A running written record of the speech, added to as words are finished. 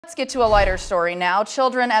Let's get to a lighter story now.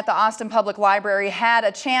 Children at the Austin Public Library had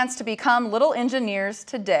a chance to become little engineers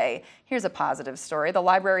today. Here's a positive story. The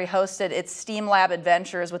library hosted its STEAM Lab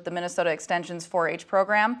adventures with the Minnesota Extension's 4-H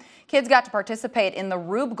program. Kids got to participate in the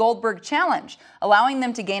Rube Goldberg challenge, allowing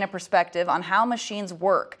them to gain a perspective on how machines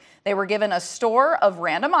work. They were given a store of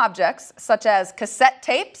random objects, such as cassette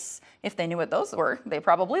tapes. If they knew what those were, they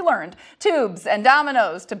probably learned. Tubes and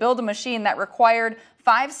dominoes to build a machine that required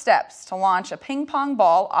 5 steps to launch a ping pong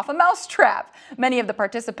ball off a mousetrap. Many of the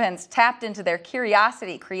participants tapped into their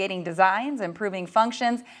curiosity, creating designs, improving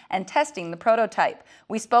functions, and testing the prototype.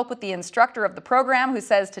 We spoke with the instructor of the program, who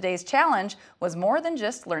says today's challenge was more than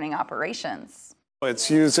just learning operations.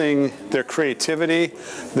 It's using their creativity.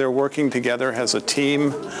 They're working together as a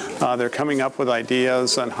team. They're coming up with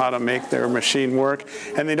ideas on how to make their machine work.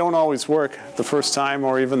 And they don't always work the first time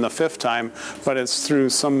or even the 5th time, but it's through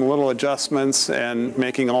some little adjustments and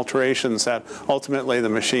making alterations that ultimately the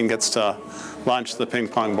machine gets to launch the ping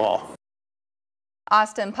pong ball.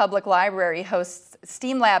 Austin Public Library hosts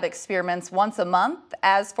STEAM Lab experiments once a month.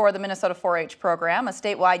 As for the Minnesota 4-H program, a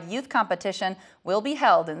statewide youth competition will be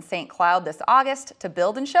held in St. Cloud this August to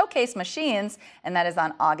build and showcase machines, and that is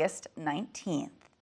on August 19th.